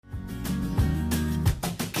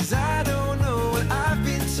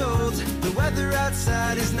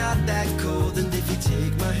outside is not that cold, and if you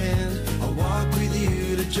take my hand, I'll walk with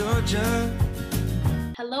you to Georgia.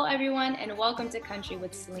 Hello everyone and welcome to Country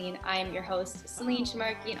with Celine. I am your host, Celine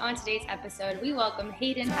Shamarky, and on today's episode, we welcome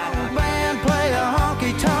Hayden Haddock. Band play a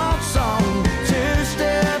honky-tonk song,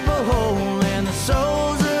 two-step a hole in the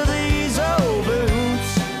soles of these old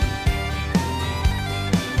boots.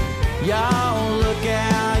 Y'all look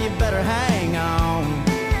out, you better hang on.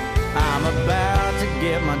 I'm about to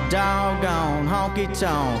get my doggone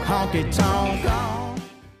honky-tonk on.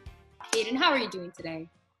 Hayden, how are you doing today?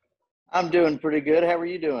 I'm doing pretty good. How are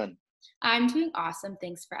you doing? I'm doing awesome.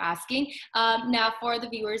 Thanks for asking. Now, for the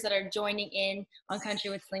viewers that are joining in on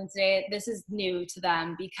Country with Celine today, this is new to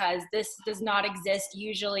them because this does not exist.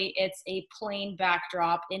 Usually it's a plain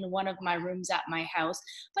backdrop in one of my rooms at my house.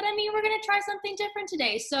 But I mean, we're going to try something different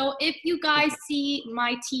today. So if you guys see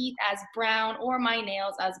my teeth as brown or my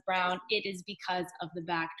nails as brown, it is because of the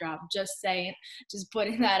backdrop. Just saying, just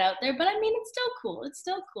putting that out there. But I mean, it's still cool. It's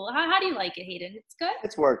still cool. How do you like it, Hayden? It's good?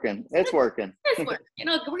 It's working. It's working. It's working. You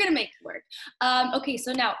know, we're going to make it work. Okay,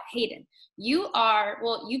 so now, Hayden, you've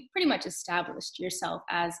pretty much established yourself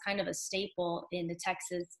as kind of a staple in the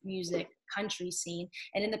Texas music country scene.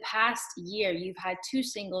 And in the past year, you've had 2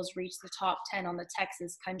 singles reach the top 10 on the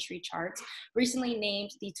Texas country charts, recently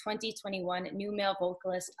named the 2021 New Male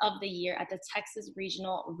Vocalist of the Year at the Texas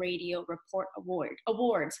Regional Radio Report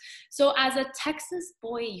Awards. So as a Texas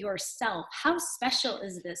boy yourself, how special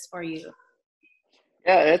is this for you?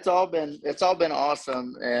 Yeah, it's all been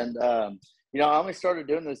awesome. And, I only started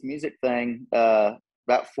doing this music thing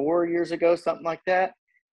about 4 years ago, something like that.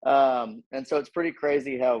 And so it's pretty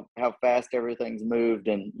crazy how fast everything's moved.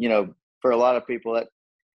 And, for a lot of people that,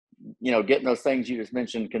 getting those things you just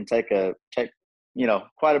mentioned can take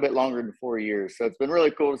quite a bit longer than 4 years. So it's been really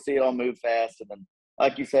cool to see it all move fast. And then,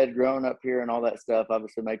 like you said, growing up here and all that stuff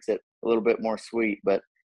obviously makes it a little bit more sweet. But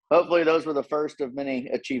hopefully those were the first of many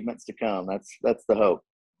achievements to come. That's the hope.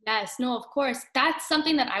 Yes, no, of course. That's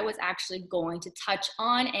something that I was actually going to touch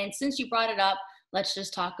on. And since you brought it up, let's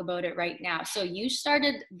just talk about it right now. So you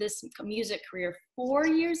started this music career 4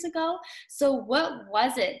 years ago. So what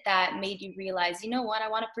was it that made you realize, you know what, I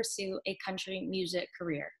want to pursue a country music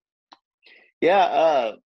career?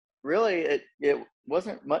 Yeah, really, it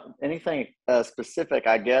wasn't anything specific,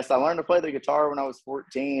 I guess. I learned to play the guitar when I was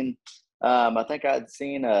 14. I think I'd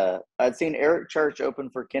seen Eric Church open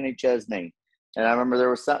for Kenny Chesney, and I remember there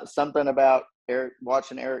was something about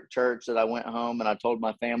watching Eric Church that I went home and I told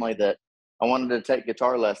my family that I wanted to take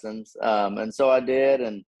guitar lessons, and so I did,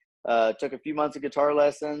 and took a few months of guitar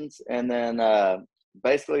lessons, and then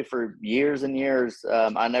basically for years and years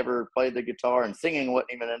I never played the guitar, and singing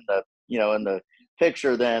wasn't even in the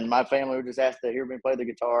picture then. My family would just ask to hear me play the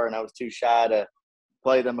guitar, and I was too shy to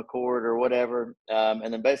play them a chord or whatever.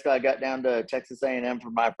 And then basically I got down to Texas A&M for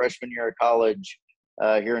my freshman year of college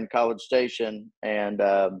here in College Station. And,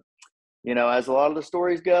 as a lot of the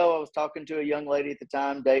stories go, I was talking to a young lady at the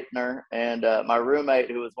time, dating her. And my roommate,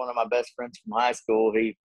 who was one of my best friends from high school,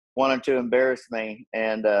 he wanted to embarrass me.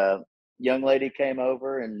 And young lady came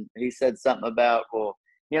over and he said something about, well,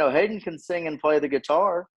 Hayden can sing and play the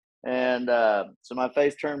guitar. And so my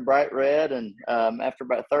face turned bright red, and after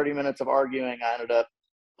about 30 minutes of arguing, I ended up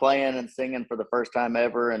playing and singing for the first time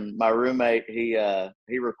ever. And my roommate, he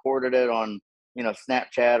recorded it on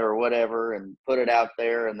Snapchat or whatever and put it out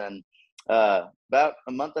there. And then about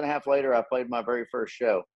a month and a half later, I played my very first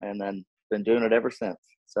show, and then been doing it ever since.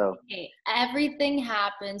 So everything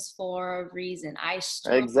happens for a reason. I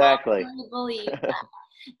exactly believe that.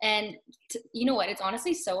 And you know what? It's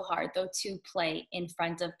honestly so hard, though, to play in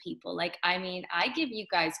front of people. Like, I mean, I give you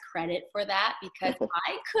guys credit for that because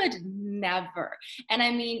I could never. And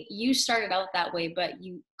I mean, you started out that way, but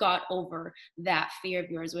you got over that fear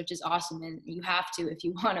of yours, which is awesome. And you have to if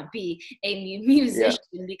you want to be a musician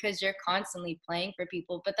because you're constantly playing for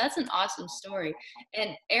people. But that's an awesome story.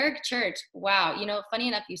 And Eric Church, wow. Funny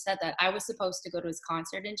enough, you said that. I was supposed to go to his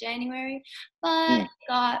concert in January, but it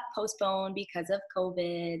got postponed because of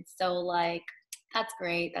COVID. So like, that's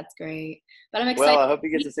great. But I'm excited. Well, I hope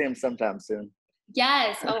you get to see him sometime soon.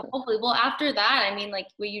 Yes. Oh, hopefully. Well, after that, I mean, like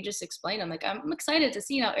what you just explained, I'm excited to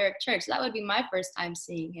see Eric Church. That would be my first time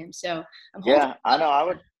seeing him. So I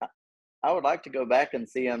know. I would like to go back and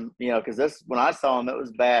see him, because when I saw him, it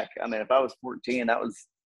was back. I mean, if I was 14, that was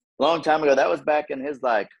a long time ago. That was back in his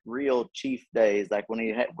like real Chief days, like when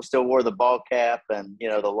he still wore the ball cap and,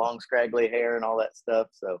 the long scraggly hair and all that stuff.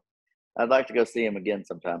 So I'd like to go see him again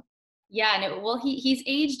sometime. Yeah, no, he's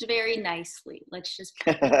aged very nicely. Let's just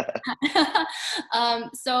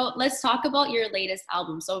so let's talk about your latest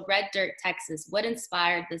album. So Red Dirt, Texas. What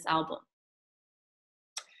inspired this album?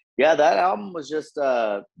 Yeah, that album was just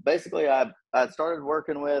basically I started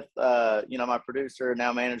working with my producer,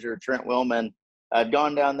 now manager Trent Willman. I'd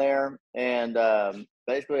gone down there and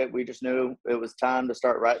basically we just knew it was time to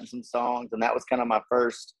start writing some songs, and that was kind of my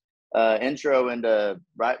first intro into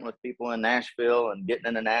writing with people in Nashville and getting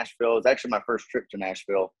into Nashville. It was actually my first trip to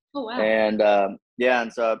Nashville. Oh, wow. And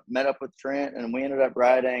and so I met up with Trent, and we ended up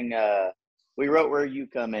writing. We wrote "Where You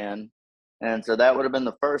Come In," and so that would have been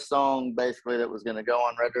the first song basically that was going to go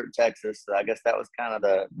on Red Dirt, Texas. So I guess that was kind of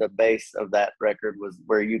the base of that record was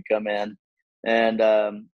 "Where You Come In," and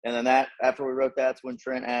then that after we wrote that's when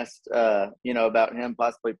Trent asked about him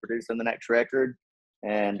possibly producing the next record,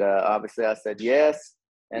 and obviously I said yes.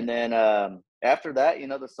 And then after that,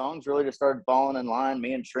 the songs really just started falling in line.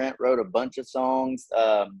 Me and Trent wrote a bunch of songs.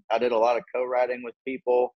 I did a lot of co-writing with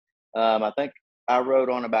people. I think I wrote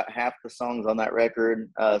on about half the songs on that record,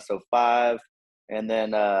 so 5. And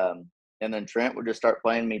then Trent would just start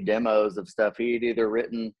playing me demos of stuff he'd either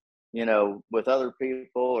written, with other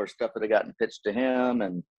people or stuff that had gotten pitched to him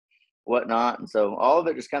and whatnot. And so all of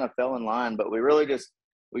it just kind of fell in line. But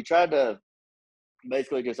we tried to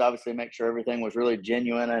basically just obviously make sure everything was really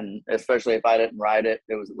genuine, and especially if I didn't write it,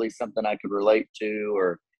 it was at least something I could relate to,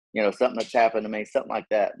 or something that's happened to me, something like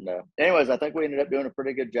that. And anyways, I think we ended up doing a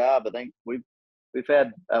pretty good job. I think we've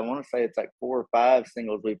had, I want to say it's like 4 or 5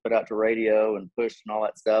 singles we put out to radio and pushed and all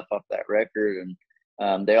that stuff off that record,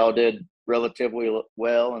 and they all did relatively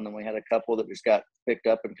well. And then we had a couple that just got picked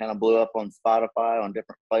up and kind of blew up on Spotify on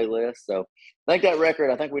different playlists. So I think that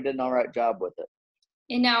record, I think we did an all right job with it.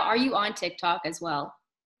 And now, are you on TikTok as well?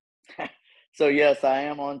 So yes, I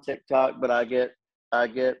am on TikTok, but I get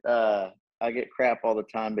crap all the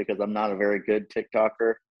time because I'm not a very good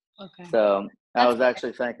TikToker. Okay. So I was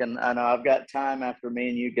actually thinking, I know I've got time after me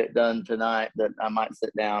and you get done tonight that I might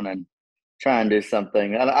sit down and try and do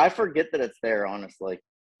something. And I forget that it's there, honestly.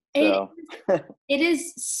 So. It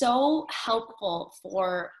is so helpful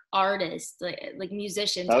for artists, like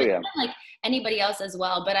musicians, oh, but yeah. like anybody else as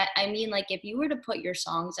well. But I mean, like if you were to put your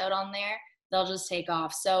songs out on there, they'll just take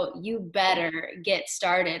off. So you better get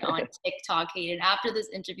started on TikTok, Hayden. After this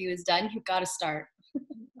interview is done, you've got to start.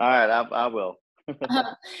 All right, I will.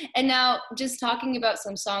 And now, just talking about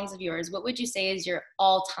some songs of yours, what would you say is your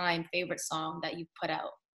all-time favorite song that you've put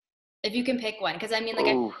out? If you can pick one, because I mean, like,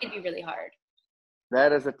 I think it'd be really hard.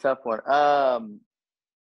 That is a tough one.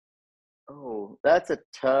 That's a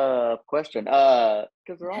tough question.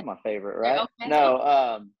 Because they're all my favorite, right? Okay.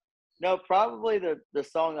 No, probably the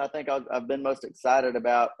song I think I've been most excited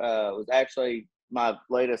about was actually my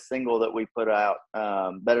latest single that we put out,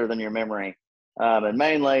 "Better Than Your Memory," and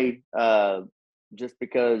mainly just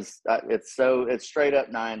because it's straight up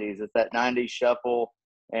 '90s. It's that '90s shuffle,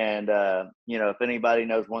 and if anybody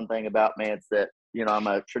knows one thing about me, it's that I'm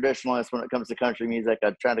a traditionalist when it comes to country music.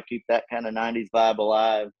 I try to keep that kind of '90s vibe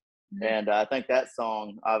alive. Mm-hmm. And I think that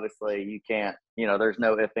song, obviously, you can't, there's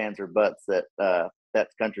no ifs, ands, or buts that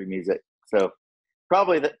that's country music. So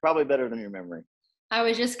probably Better Than Your Memory. I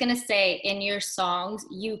was just going to say, in your songs,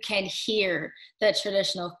 you can hear the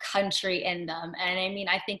traditional country in them. And I mean,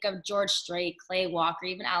 I think of George Strait, Clay Walker,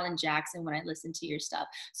 even Alan Jackson when I listen to your stuff.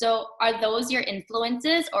 So are those your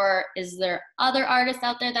influences, or is there other artists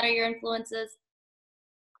out there that are your influences?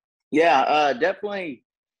 Yeah, definitely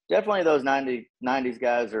those 90s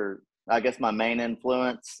guys are, I guess, my main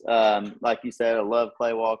influence. Like you said, I love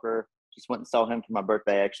Clay Walker. Just went and saw him for my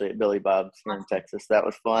birthday, actually, at Billy Bob's here in Texas. That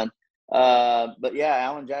was fun. But yeah,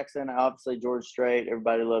 Alan Jackson, obviously George Strait.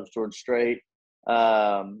 Everybody loves George Strait.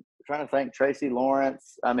 Trying to think, Tracy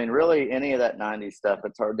Lawrence. I mean, really any of that 90s stuff,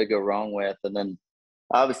 it's hard to go wrong with. And then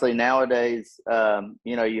obviously nowadays,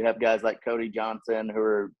 you have guys like Cody Johnson who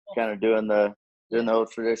are kind of doing the whole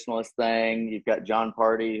traditionalist thing. You've got John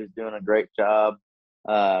Party, who's doing a great job.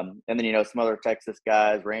 And then, some other Texas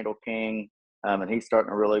guys, Randall King, and he's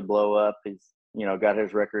starting to really blow up. He's, got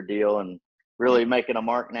his record deal and really making a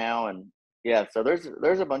mark now. And yeah, so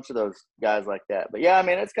there's a bunch of those guys like that. But yeah, I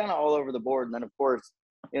mean, it's kind of all over the board. And then of course,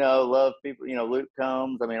 love people, Luke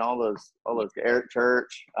Combs. I mean, all those Eric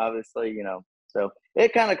Church, obviously, so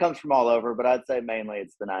it kind of comes from all over, but I'd say mainly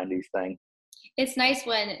it's the 90s thing. It's nice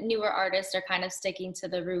when newer artists are kind of sticking to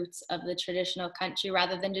the roots of the traditional country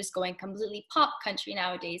rather than just going completely pop country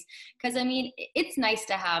nowadays. Because, I mean, it's nice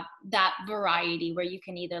to have that variety where you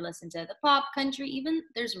can either listen to the pop country, even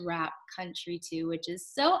there's rap country too, which is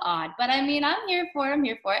so odd. But, I mean, I'm here for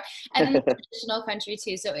it. And then the traditional country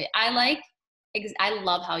too. So I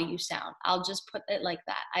love how you sound. I'll just put it like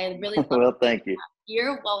that. I really love Well, thank you.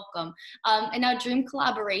 You're welcome. And now, dream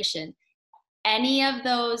collaboration. Any of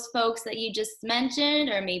those folks that you just mentioned,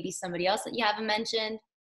 or maybe somebody else that you haven't mentioned?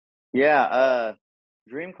 Yeah,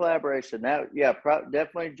 Dream collaboration. That, yeah,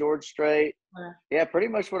 definitely George Strait. Yeah, pretty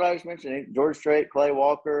much what I was mentioning. George Strait, Clay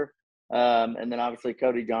Walker, and then obviously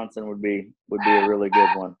Cody Johnson would be a really good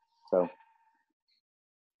one. So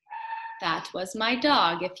That was my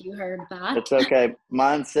dog, if you heard that. it's okay.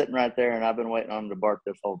 Mine's sitting right there, and I've been waiting on him to bark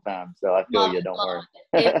this whole time. So I feel you. Don't worry.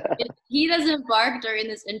 If he doesn't bark during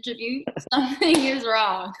this interview, something is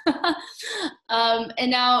wrong.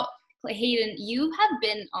 And now, Hayden, you have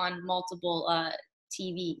been on multiple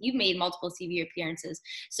TV. You've made multiple TV appearances.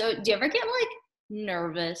 So do you ever get like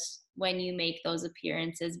nervous when you make those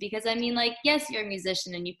appearances? Because I mean, like, yes, you're a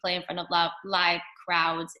musician and you play in front of live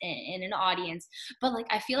crowds in an audience, but like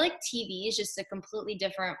I feel like TV is just a completely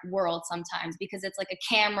different world sometimes, because it's like a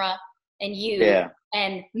camera and you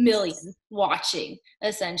and millions watching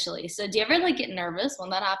essentially. So do you ever like get nervous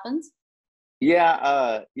when that happens?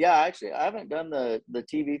 Yeah, actually I haven't done the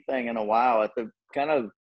TV thing in a while. At the kind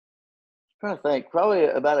of trying to think, probably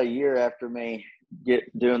about a year after me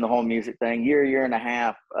doing the whole music thing, year and a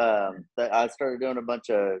half, that I started doing a bunch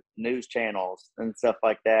of news channels and stuff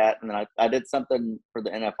like that. And then I did something for the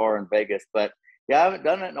NFR in Vegas, but yeah, I haven't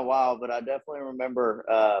done it in a while, but I definitely remember,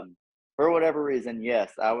 for whatever reason,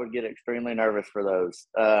 yes, I would get extremely nervous for those.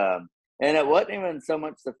 And it wasn't even so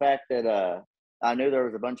much the fact that, I knew there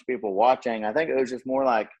was a bunch of people watching. I think it was just more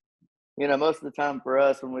like, most of the time for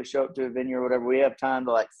us, when we show up to a venue or whatever, we have time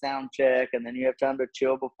to like sound check, and then you have time to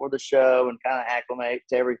chill before the show and kind of acclimate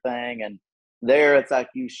to everything. And there, it's like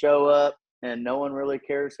you show up and no one really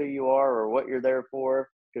cares who you are or what you're there for,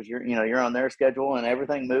 because you're on their schedule, and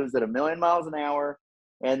everything moves at a million miles an hour.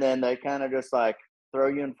 And then they kind of just like throw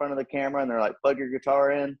you in front of the camera, and they're like, plug your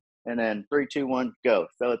guitar in, and then 3, 2, 1, go.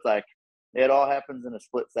 So it's like, it all happens in a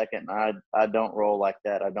split second. I don't roll like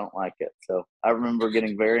that. I don't like it. So I remember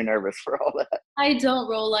getting very nervous for all that. I don't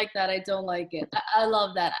roll like that. I don't like it. I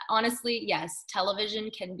love that. Honestly, yes, television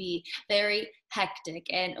can be very hectic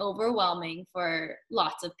and overwhelming for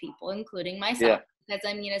lots of people, including myself. Yeah. Because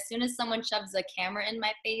I mean, as soon as someone shoves a camera in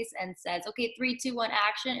my face and says, okay, 3, 2, 1,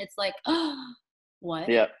 action, it's like, oh, what?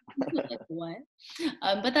 Yeah. Like, what?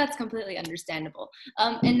 But that's completely understandable.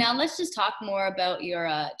 And now let's just talk more about your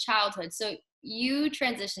childhood. So you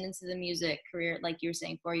transitioned into the music career, like you were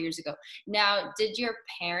saying, 4 years ago. Now, did your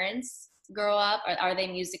parents grow up? Are they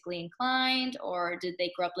musically inclined, or did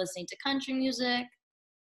they grow up listening to country music?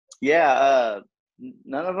 Yeah.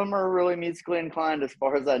 None of them are really musically inclined as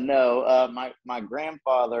far as I know. My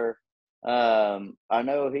grandfather, I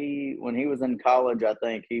know when he was in college, I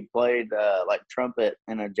think he played like trumpet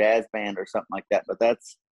in a jazz band or something like that. But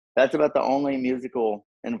that's about the only musical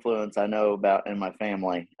influence I know about in my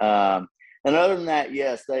family. And other than that,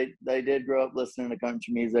 yes, they did grow up listening to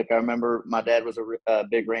country music. I remember my dad was a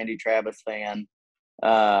big Randy Travis fan.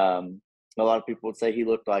 A lot of people would say he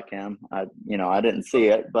looked like him. I didn't see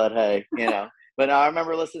it, but hey, But no, I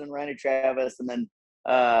remember listening to Randy Travis, and then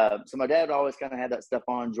so my dad always kind of had that stuff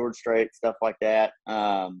on, George Strait, stuff like that.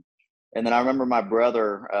 And then I remember my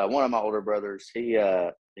brother, one of my older brothers, he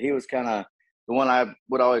was kind of the one I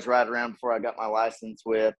would always ride around before I got my license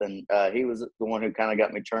with, and he was the one who kind of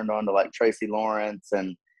got me turned on to like Tracy Lawrence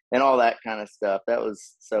and all that kind of stuff.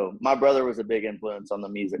 So my brother was a big influence on the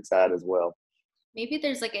music side as well. Maybe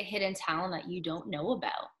there's like a hidden talent that you don't know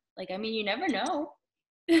about. Like, I mean, you never know.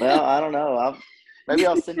 Well, I don't know. Maybe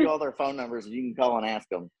I'll send you all their phone numbers and you can call and ask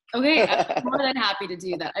them. Okay, I'm more than happy to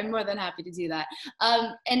do that. And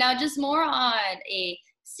now just more on a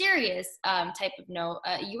serious type of note,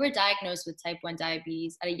 you were diagnosed with type 1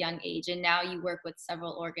 diabetes at a young age, and now you work with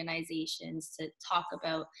several organizations to talk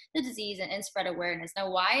about the disease and spread awareness.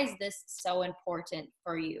 Now, why is this so important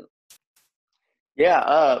for you?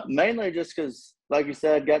 Yeah, mainly just because, like you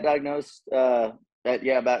said, got diagnosed at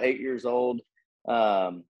about 8 years old.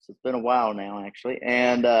 So it's been a while now, actually.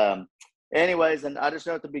 And anyways, and I just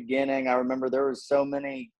know at the beginning, I remember there was so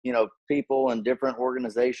many, people and different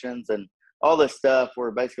organizations and all this stuff where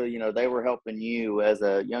basically, they were helping you as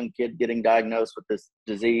a young kid getting diagnosed with this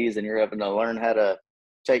disease, and you're having to learn how to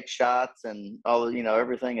take shots and all,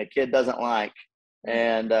 everything a kid doesn't like.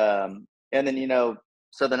 And then,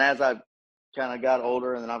 so then as I kind of got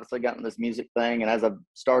older, and then obviously got in this music thing, and as I've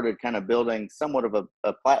started kind of building somewhat of a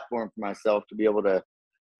platform for myself to be able to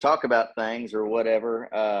talk about things or whatever,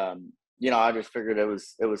 I just figured it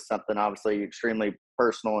was something obviously extremely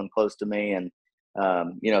personal and close to me. And,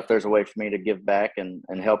 if there's a way for me to give back and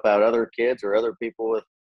help out other kids or other people with,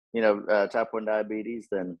 type 1 diabetes,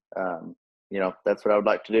 then, that's what I would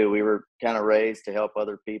like to do. We were kind of raised to help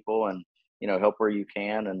other people and, help where you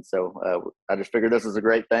can. And so I just figured this was a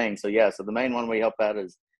great thing. So, yeah, so the main one we help out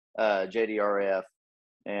is JDRF.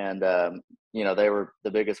 and they were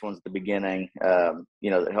the biggest ones at the beginning.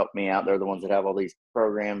 That helped me out. They're the ones that have all these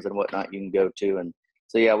programs and whatnot you can go to, and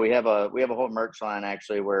so yeah, we have a whole merch line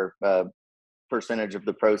actually where percentage of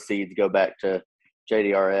the proceeds go back to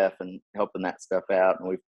JDRF and helping that stuff out. And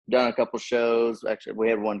we've done a couple shows. Actually, we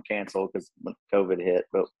had one cancel because when COVID hit,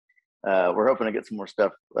 but we're hoping to get some more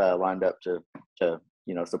stuff lined up to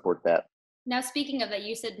support that. Now, speaking of that,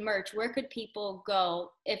 you said merch. Where could people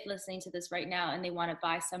go if listening to this right now and they want to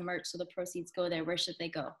buy some merch so the proceeds go there? Where should they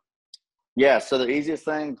go? Yeah, so the easiest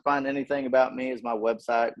thing to find anything about me is my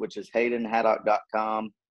website, which is HaydenHaddock.com.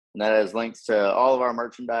 And that has links to all of our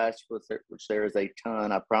merchandise, which there is a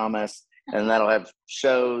ton, I promise. And that'll have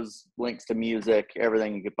shows, links to music,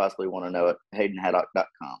 everything you could possibly want to know at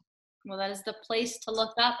HaydenHaddock.com. Well, that is the place to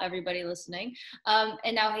look up, everybody listening.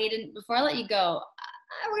 And now, Hayden, before I let you go,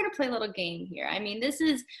 we're going to play a little game here. I mean, this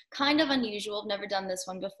is kind of unusual. I've never done this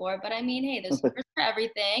one before, but I mean, hey, there's first for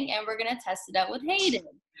everything, and we're going to test it out with Hayden.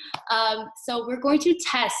 So we're going to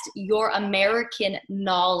test your American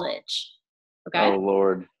knowledge. Okay? Oh,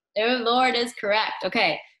 Lord. Oh, Lord is correct.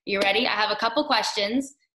 Okay, you ready? I have a couple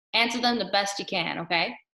questions. Answer them the best you can,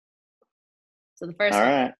 okay? So the first one.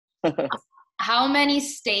 All right. How many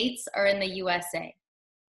states are in the USA?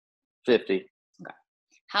 50.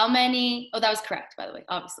 How many, that was correct, by the way,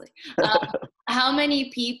 obviously. How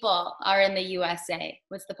many people are in the USA?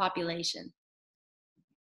 What's the population?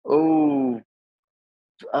 Someone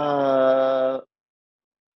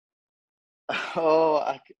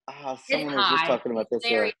was just talking about this.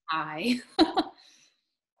 Very high.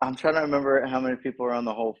 I'm trying to remember how many people are in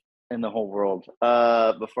the whole world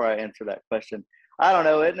before I answer that question. I don't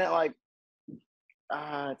know. Isn't it like,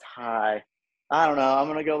 it's high. I don't know. I'm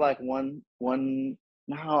going to go like one.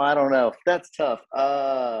 No, I don't know. That's tough.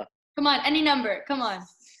 Come on, any number. Come on.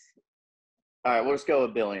 All right, we'll just go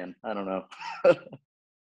 1 billion. I don't know.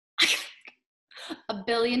 1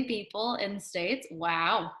 billion people in the States?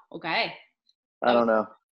 Wow. Okay. I don't know.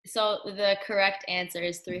 So the correct answer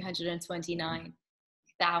is 329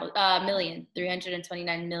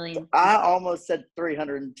 million. I almost said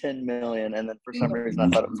 310 million, and then for some reason I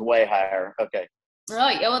thought it was way higher. Okay.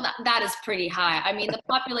 Right. Well, that is pretty high. I mean, the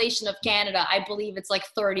population of Canada, I believe it's like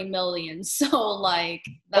 30 million. So, like...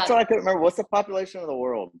 That's what I couldn't remember. What's the population of the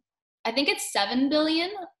world? I think it's 7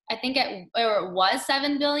 billion. I think it was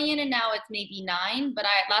 7 billion, and now it's maybe 9. But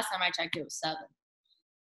last time I checked, it was 7.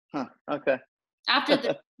 Huh. Okay.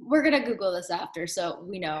 We're going to Google this after, so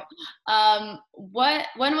we know. When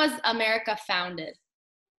was America founded?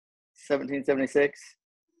 1776,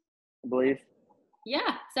 I believe.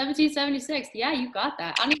 Yeah, 1776. Yeah, you got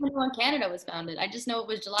that. I don't even know when Canada was founded. I just know it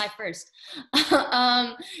was July 1st.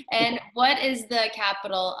 And what is the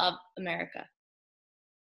capital of America?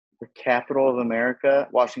 The capital of America?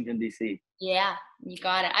 Washington, D.C. Yeah, you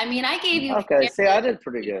got it. I mean, I gave you... Okay, see, I did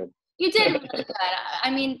pretty good. You did really good.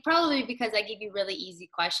 I mean, probably because I gave you really easy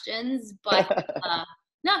questions, but...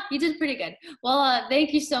 No, you did pretty good. Well,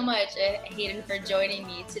 thank you so much, Hayden, for joining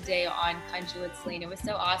me today on Country with Celine. It was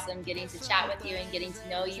so awesome getting to chat with you and getting to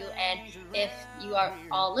know you. And if you are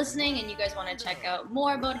all listening and you guys want to check out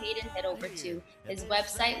more about Hayden, head over to his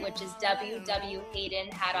website, which is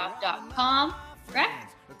www.haydenhaddock.com.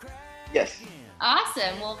 Correct? Yes.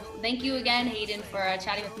 Awesome. Well, thank you again, Hayden, for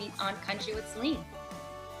chatting with me on Country with Celine.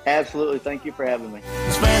 Absolutely. Thank you for having me.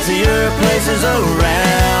 There's fancier places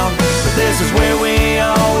around, but this is where we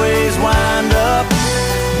always wind up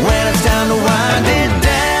when it's time to wind it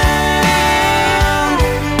down.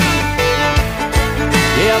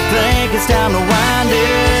 Yeah, I think it's time to wind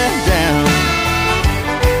it